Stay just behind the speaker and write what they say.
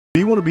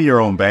want to be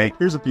your own bank,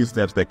 here's a few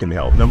steps that can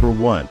help. Number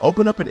 1,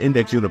 open up an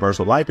Index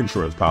Universal Life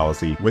Insurance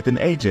policy with an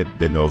agent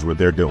that knows what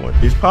they're doing.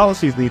 These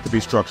policies need to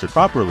be structured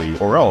properly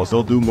or else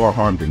they'll do more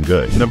harm than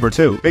good. Number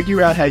 2,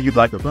 figure out how you'd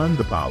like to fund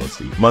the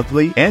policy,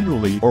 monthly,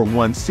 annually, or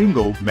one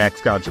single max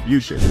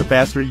contribution. The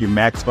faster you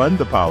max fund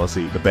the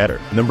policy, the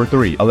better. Number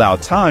 3, allow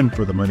time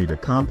for the money to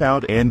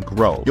compound and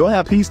grow. You'll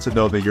have peace to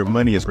know that your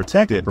money is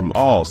protected from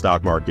all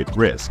stock market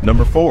risk.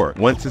 Number 4,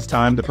 once it's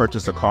time to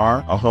purchase a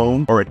car, a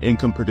home, or an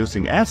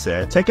income-producing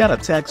asset, take out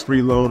a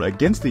tax-free loan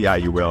against the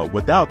IUL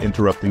without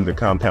interrupting the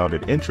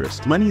compounded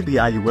interest. Money in the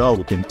IUL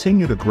will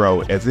continue to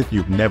grow as if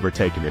you've never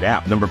taken it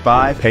out. Number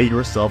 5, pay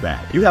yourself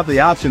back. You have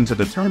the option to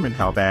determine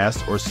how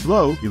fast or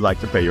slow you like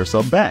to pay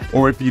yourself back.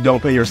 Or if you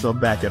don't pay yourself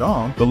back at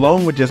all, the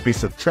loan would just be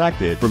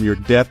subtracted from your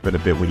death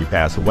benefit when you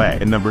pass away.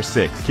 And number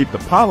 6, keep the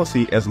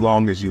policy as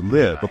long as you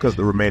live, because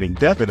the remaining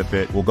death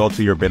benefit will go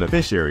to your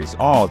beneficiaries,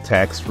 all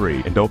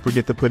tax-free. And don't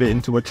forget to put it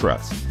into a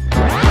trust.